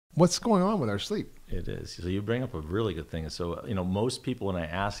What's going on with our sleep? It is. So you bring up a really good thing. So, most people, when I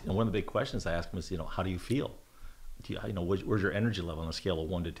ask, and one of the big questions I ask them is, how do you feel? Where's your energy level on a scale of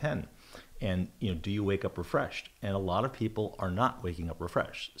 1 to 10? And, do you wake up refreshed? And a lot of people are not waking up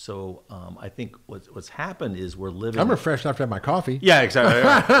refreshed. So I think what's happened is we're living. I'm refreshed after I have my coffee. Yeah, exactly.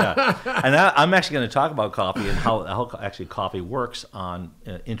 Yeah. And I'm actually going to talk about coffee and how actually coffee works on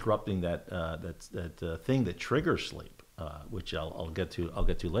interrupting that thing that triggers sleep. Which I'll get to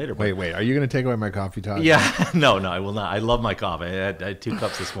later. Wait, are you going to take away my coffee, Todd? Yeah, no, I will not. I love my coffee. I had 2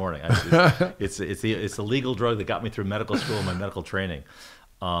 cups this morning. It's the legal drug that got me through medical school and my medical training.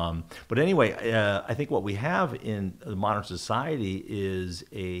 But anyway, I think what we have in the modern society is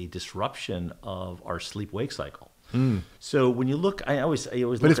a disruption of our sleep-wake cycle. So when you look, I always But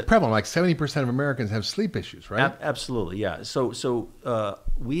look it's prevalent. Like 70% of Americans have sleep issues, right? Absolutely, yeah. So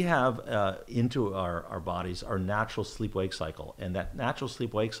we have into our bodies our natural sleep-wake cycle, and that natural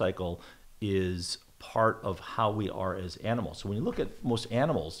sleep-wake cycle is part of how we are as animals. So when you look at most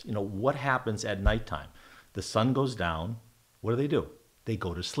animals, what happens at nighttime? The sun goes down. What do? They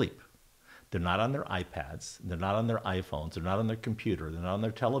go to sleep. They're not on their iPads. They're not on their iPhones. They're not on their computer. They're not on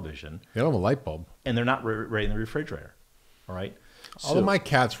their television. They don't have a light bulb. And they're not right in the refrigerator. All right? All of my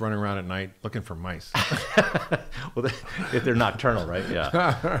cats running around at night looking for mice. Well, if they're nocturnal, right?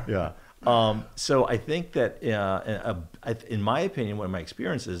 Yeah. Yeah. So I think that, in my opinion, one of my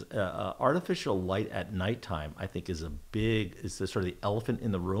experiences, artificial light at nighttime, I think is the sort of the elephant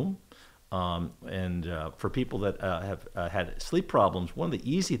in the room. And for people that have had sleep problems, one of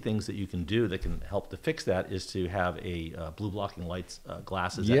the easy things that you can do that can help to fix that is to have a blue blocking lights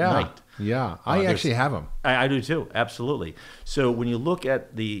glasses at night. Yeah, I actually have them. I do too, absolutely. So when you look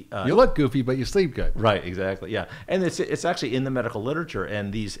at the... you look goofy, but you sleep good. Right, exactly, yeah. And it's actually in the medical literature,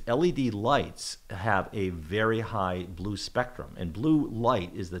 and these LED lights have a very high blue spectrum. And blue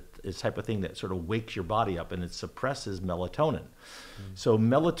light is the type of thing that sort of wakes your body up, and it suppresses melatonin. So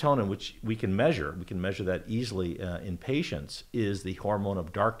melatonin, which we can measure that easily in patients, is the hormone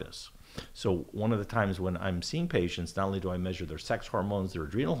of darkness. So one of the times when I'm seeing patients, not only do I measure their sex hormones, their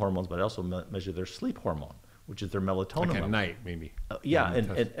adrenal hormones, but I also measure their sleep hormone, which is their melatonin. Like at night, maybe. Yeah,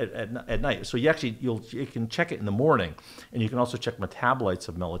 at night. So you can check it in the morning, and you can also check metabolites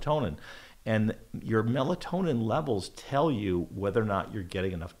of melatonin. And your melatonin levels tell you whether or not you're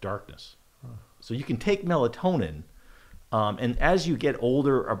getting enough darkness. So you can take melatonin, and as you get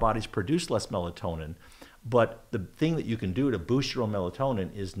older, our bodies produce less melatonin. But the thing that you can do to boost your own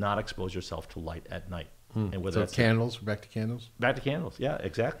melatonin is not expose yourself to light at night. And whether So that's candles, back to candles? Back to candles, yeah,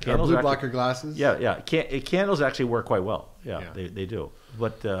 exactly. Our Candles blue are blocker glasses? Yeah. Candles actually work quite well. Yeah. They do.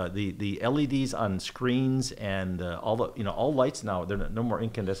 But the LEDs on screens and all lights now, they're no more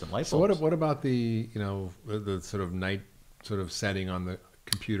incandescent light bulbs. So what about the sort of night sort of setting on the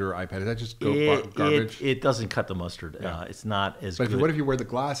computer, iPad? Does that just go garbage? It doesn't cut the mustard. Yeah. It's not as but good. What if you wear the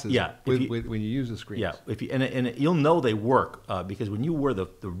glasses? Yeah, when you use the screens? Yeah, and you'll know they work because when you wear the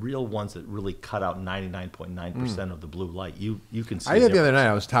real ones that really cut out 99.9% of the blue light, you can see. I did the other night.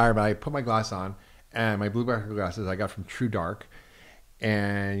 I was tired, but I put my glass on, and my blue blocker glasses I got from True Dark,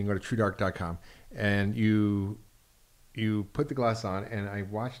 and you can go to TrueDark.com, and you put the glass on, and I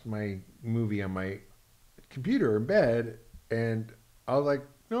watched my movie on my computer in bed, and I was like,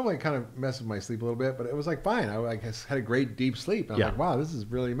 normally it kind of messes with my sleep a little bit, but it was like fine. I guess had a great deep sleep. And I was like, wow, this is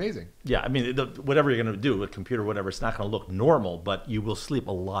really amazing. Yeah, I mean, whatever you're going to do with computer, whatever, it's not going to look normal, but you will sleep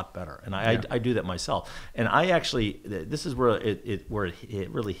a lot better. And I do that myself. And I actually, this is where it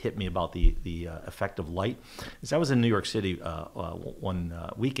really hit me about the effect of light. Is I was in New York City one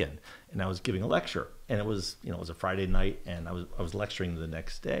weekend, and I was giving a lecture, and it was a Friday night, and I was lecturing the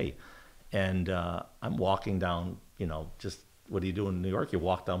next day, and I'm walking down, just. What do you do in New York? You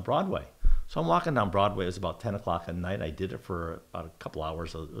walk down Broadway. So I'm walking down Broadway. It was about 10 o'clock at night. I did it for about a couple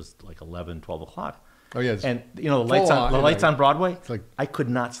hours. It was like 11, 12 o'clock. Oh, yeah. And, the lights on Broadway, it's like, I could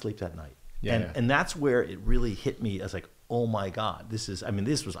not sleep that night. And that's where it really hit me as like, oh, my God. This was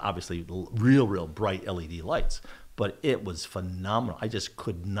obviously real bright LED lights. But it was phenomenal. I just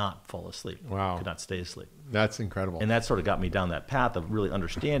could not fall asleep. Wow. Could not stay asleep. That's incredible. And that sort of got me down that path of really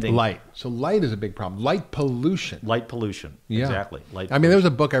understanding. Light. So light is a big problem. Light pollution. Light pollution. Yeah. Exactly. There was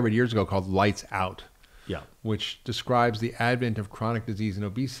a book I read years ago called Lights Out. Yeah. Which describes the advent of chronic disease and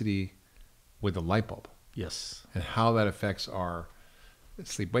obesity with the light bulb. Yes. And how that affects our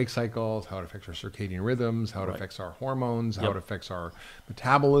sleep-wake cycles, how it affects our circadian rhythms, how it affects our hormones, how it affects our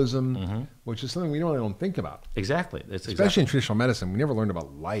metabolism, which is something we really don't think about. Exactly. Especially in traditional medicine. We never learned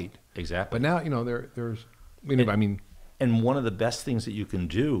about light. Exactly. But now, there's... And one of the best things that you can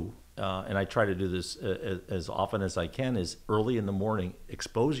do and I try to do this as often as I can, is early in the morning,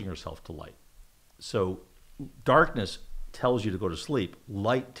 exposing yourself to light. So darkness tells you to go to sleep.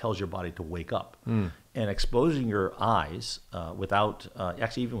 Light tells your body to wake up. And exposing your eyes without,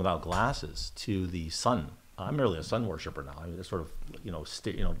 actually even without glasses, to the sun. I'm merely a sun worshiper now. I mean, sort of,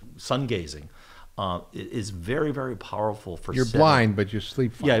 sun gazing. It is very, very powerful for. You're blind, but you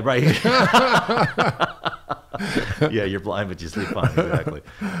sleep fine. Yeah, right. Yeah, you're blind, but you sleep fine. Exactly.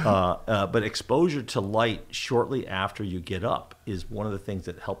 But exposure to light shortly after you get up is one of the things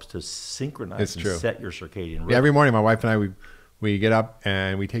that helps to synchronize and set your circadian rhythm. Yeah, every morning, my wife and I, we get up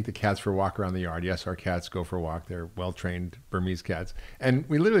and we take the cats for a walk around the yard. Yes, our cats go for a walk. They're well-trained Burmese cats. And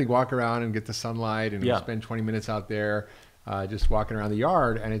we literally walk around and get the sunlight, and we spend 20 minutes out there just walking around the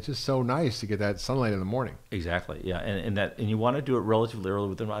yard. And it's just so nice to get that sunlight in the morning. Exactly, yeah. And you want to do it relatively early,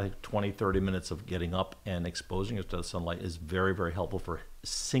 within about 20, 30 minutes of getting up, and exposing yourself to the sunlight is very, very helpful for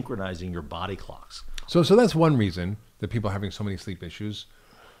synchronizing your body clocks. So that's one reason that people are having so many sleep issues.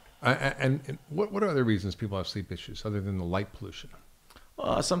 And what are other reasons people have sleep issues other than the light pollution?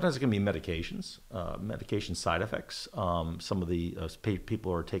 Sometimes it can be medications, medication side effects. Some of the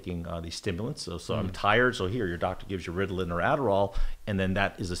people are taking these stimulants. So I'm tired, so here, your doctor gives you Ritalin or Adderall, and then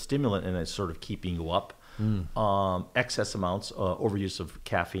that is a stimulant, and it's sort of keeping you up. Excess amounts, overuse of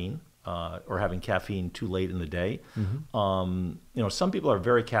caffeine, or having caffeine too late in the day. Some people are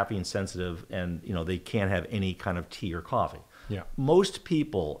very caffeine sensitive, and they can't have any kind of tea or coffee. Yeah. Most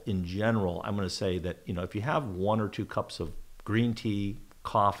people in general, I'm going to say that, if you have 1 or 2 cups of green tea,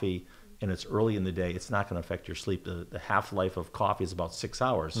 coffee, and it's early in the day, it's not going to affect your sleep. The half-life of coffee is about 6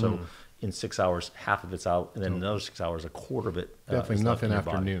 hours. So in 6 hours, half of it's out, and then another 6 hours, a quarter of it definitely nothing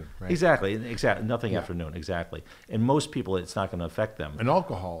afternoon, right? Exactly, nothing afternoon, exactly. And most people, it's not going to affect them. And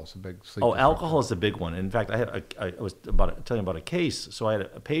alcohol is a big sleep. Oh, alcohol is a big one. In fact, I was telling you about a case. So I had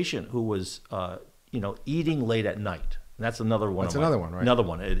a patient who was, eating late at night. And that's another one. That's another one, right? Another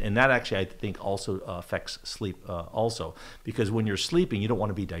one, and that actually I think also affects sleep also, because when you're sleeping, you don't want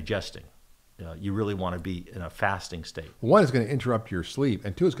to be digesting. You really want to be in a fasting state. One is going to interrupt your sleep,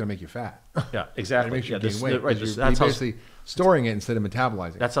 and 2 is going to make you fat. Yeah, exactly. It makes you gain weight. Right, You're basically storing it instead of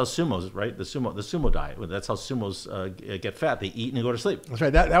metabolizing. That's how sumos, right? The sumo diet. That's how sumos get fat. They eat and go to sleep. That's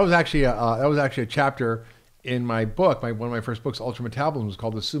right. That was actually a chapter in my book. One of my first books, Ultra Metabolism, was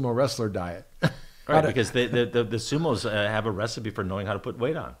called the Sumo Wrestler Diet. Right, because the sumos have a recipe for knowing how to put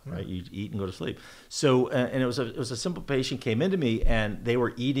weight on. Right, you eat and go to sleep. So, and it was a simple patient came into me, and they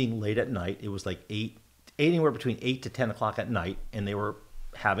were eating late at night. It was like anywhere between 8 to 10 o'clock at night, and they were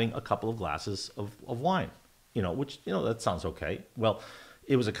having a couple of glasses of wine. Which that sounds okay. Well,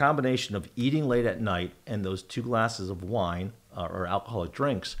 it was a combination of eating late at night and those 2 glasses of wine or alcoholic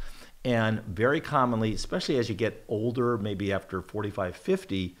drinks, and very commonly, especially as you get older, maybe after 45,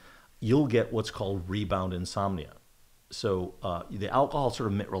 50. You'll get what's called rebound insomnia. So the alcohol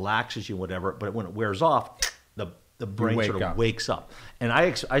sort of relaxes you, whatever, but when it wears off, the brain sort of wakes up. And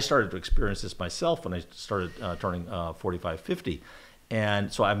I started to experience this myself when I started turning 45, 50.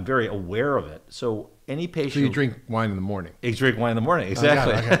 And so I'm very aware of it. So any patient... So you drink wine in the morning? You drink wine in the morning,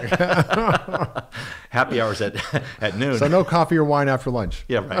 exactly. Okay. Happy hours at noon. So no coffee or wine after lunch?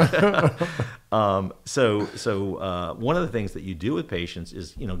 Yeah, right. So one of the things that you do with patients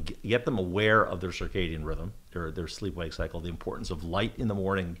is, get them aware of their circadian rhythm, their sleep-wake cycle, the importance of light in the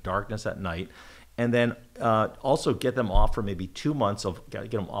morning, darkness at night, and then also get them off for maybe 2 months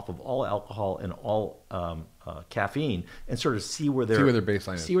get them off of all alcohol and all caffeine, and sort of see where their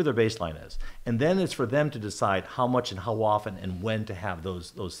baseline is. And then it's for them to decide how much and how often and when to have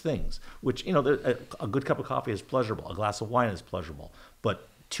those things. Which a good cup of coffee is pleasurable, a glass of wine is pleasurable, but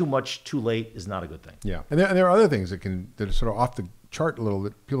too much too late is not a good thing. Yeah, and there are other things that are sort of off the chart a little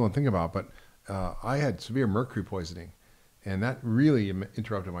that people don't think about. But I had severe mercury poisoning, and that really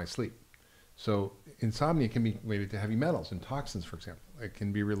interrupted my sleep. So insomnia can be related to heavy metals and toxins, for example. It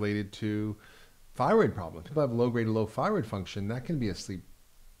can be related to thyroid problems. People have low-grade or low thyroid function. That can be a sleep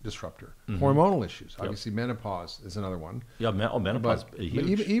disruptor. Hormonal issues. Obviously, menopause is another one. Yeah, menopause is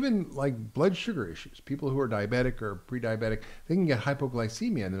huge. But even like blood sugar issues. People who are diabetic or pre-diabetic, they can get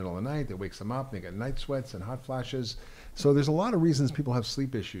hypoglycemia in the middle of the night. That wakes them up. They get night sweats and hot flashes. So there's a lot of reasons people have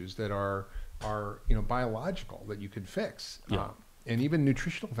sleep issues that are biological that you could fix. Yeah. And even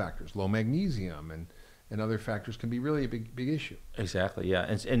nutritional factors, low magnesium and other factors can be really a big issue. Exactly, yeah.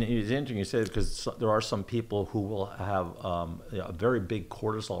 And it's interesting you say it, because there are some people who will have a very big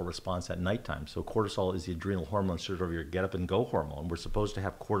cortisol response at nighttime. So cortisol is the adrenal hormone, sort of your get up and go hormone. We're supposed to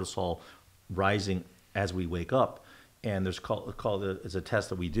have cortisol rising as we wake up. and there's it's a test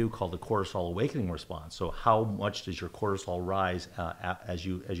that we do called the cortisol awakening response. So how much does your cortisol rise as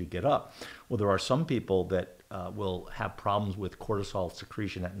you get up? Well, there are some people that will have problems with cortisol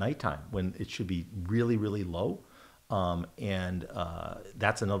secretion at nighttime when it should be really, really low. And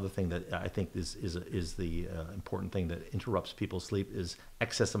that's another thing that I think is the important thing that interrupts people's sleep is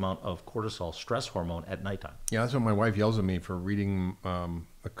excess amount of cortisol, stress hormone, at nighttime. Yeah, that's what my wife yells at me for reading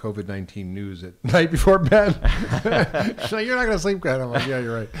the COVID-19 news at night before bed. She's like, "You're not going to sleep good." I'm like, "Yeah,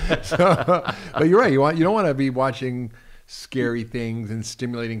 you're right." So, but you're right. You don't want to be watching scary things and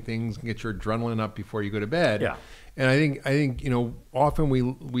stimulating things and get your adrenaline up before you go to bed. Yeah. And I think often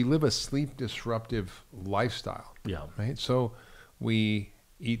we live a sleep disruptive lifestyle. Yeah. Right. So we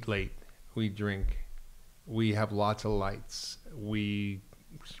eat late, we drink, we have lots of lights, we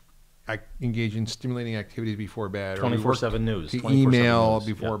engage in stimulating activities before bed. 24/7 news. To email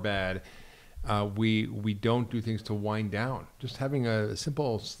before bed. We don't do things to wind down. Just having a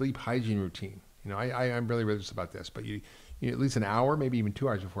simple sleep hygiene routine. I'm really religious about this, but you at least an hour, maybe even 2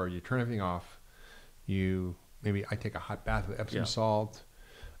 hours before you turn everything off. Maybe I take a hot bath with Epsom salt.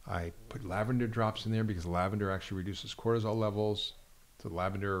 I put lavender drops in there because lavender actually reduces cortisol levels. So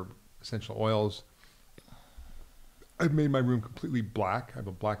lavender essential oils. I've made my room completely black. I have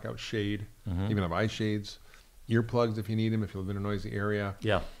a blackout shade. Even have eye shades. Earplugs if you need them, if you live in a noisy area.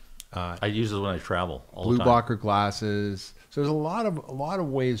 Yeah. I use those when I travel all the Blue time. blocker glasses. So there's a lot of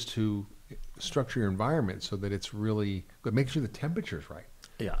ways to structure your environment so that it's really good. Make sure the temperature's right.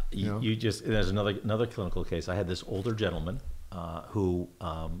 Yeah, there's another clinical case. I had this older gentleman who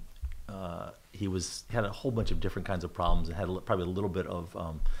had a whole bunch of different kinds of problems and had probably a little bit of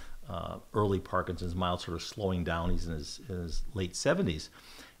early Parkinson's, mild sort of slowing down. He's in his late 70s,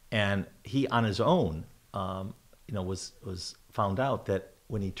 and he on his own, was found out that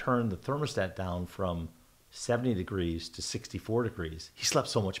when he turned the thermostat down from 70 degrees to 64 degrees, he slept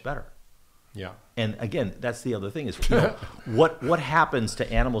so much better. Yeah. And again, that's the other thing is, what happens to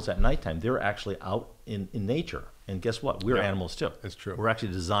animals at nighttime? They're actually out in nature. And guess what? We're animals too. That's true. We're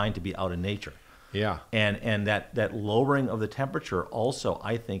actually designed to be out in nature. Yeah. And that lowering of the temperature also,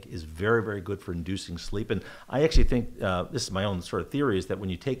 I think, is very, very good for inducing sleep. And I actually think, this is my own sort of theory, is that when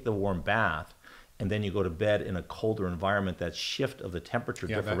you take the warm bath and then you go to bed in a colder environment, that shift of the temperature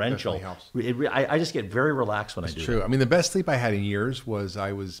differential, that definitely helps. I just get very relaxed when I do It's true. that. I mean, the best sleep I had in years was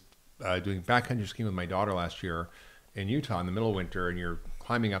I was doing backcountry skiing with my daughter last year in Utah in the middle of winter, and you're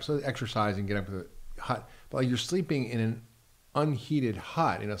climbing up, so exercise and get up to the hut, but like you're sleeping in an unheated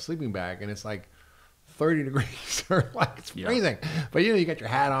hut in a sleeping bag, and it's like 30 degrees or like it's freezing. But you got your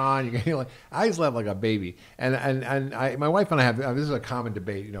hat on. I slept like a baby. And my wife and I have this is a common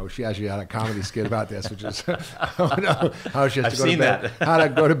debate. She actually had a comedy skit about this, which is how she has to go to bed, how to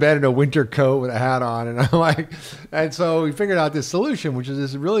go to bed in a winter coat with a hat on, and I'm like, and so we figured out this solution, which is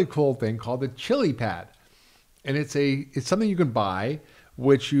this really cool thing called the chili pad, and it's something you can buy,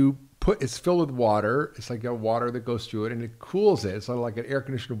 which you put, it's filled with water. It's like a water that goes through it and it cools it. It's sort of like an air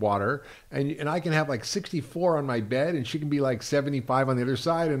conditioned water. And I can have like 64 on my bed and she can be like 75 on the other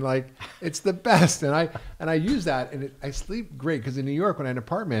side. And like, it's the best. And I use that and I sleep great. Cause in New York, when I had an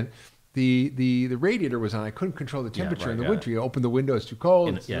apartment, the radiator was on. I couldn't control the temperature in the winter. You open the window, it's too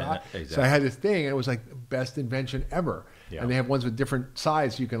cold. Exactly. So I had this thing and it was like the best invention ever. Yeah. And they have ones with different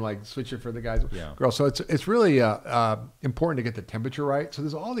sides, so you can like switch it for the guys, girls. So it's really important to get the temperature right. So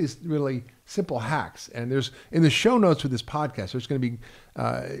there's all these really simple hacks, and there's in the show notes with this podcast, there's going to be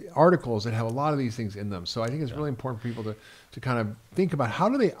articles that have a lot of these things in them. So I think it's really important for people to kind of think about how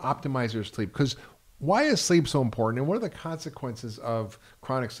do they optimize their sleep, because why is sleep so important, and what are the consequences of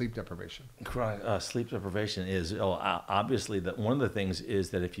chronic sleep deprivation? Chronic sleep deprivation is obviously that one of the things is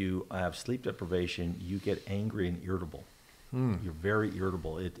that if you have sleep deprivation, you get angry and irritable. You're very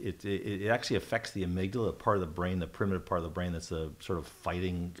irritable. It actually affects the amygdala, part of the brain, the primitive part of the brain that's a sort of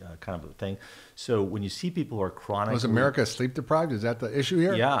fighting kind of a thing. So when you see people who are chronically... Was America sleep deprived? Is that the issue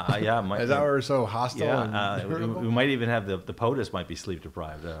here? Yeah. Is that why we're so hostile? Yeah, we might even have the POTUS might be sleep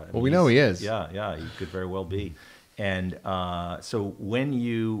deprived. Well, we know he is. Yeah, he could very well be. And so when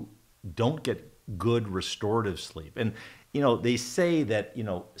you don't get good restorative sleep, and they say that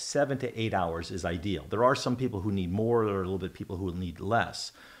 7 to 8 hours is ideal. There are some people who need more, there are a little bit people who need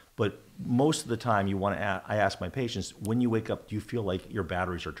less. But most of the time I ask my patients, when you wake up, do you feel like your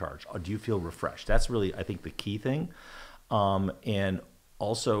batteries are charged? Or do you feel refreshed? That's really, I think, the key thing. And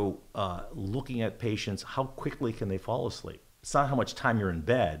also looking at patients, how quickly can they fall asleep? It's not how much time you're in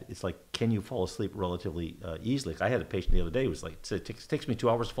bed. It's like, can you fall asleep relatively easily? Like I had a patient the other day who was like, it takes me 2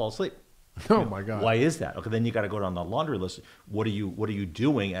 hours to fall asleep. Oh my God! Why is that? Okay, then you got to go down the laundry list. What are you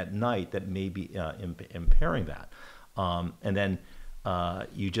doing at night that may be impairing that? And then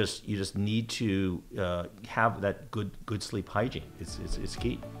you just need to have that good sleep hygiene. It's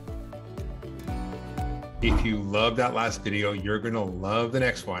key. If you love that last video, you're going to love the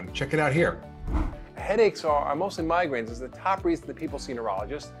next one. Check it out here. Headaches are mostly migraines. It's the top reason that people see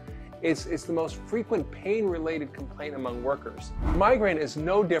neurologists. It's the most frequent pain-related complaint among workers. Migraine is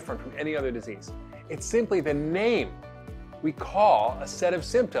no different from any other disease. It's simply the name we call a set of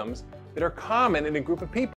symptoms that are common in a group of people.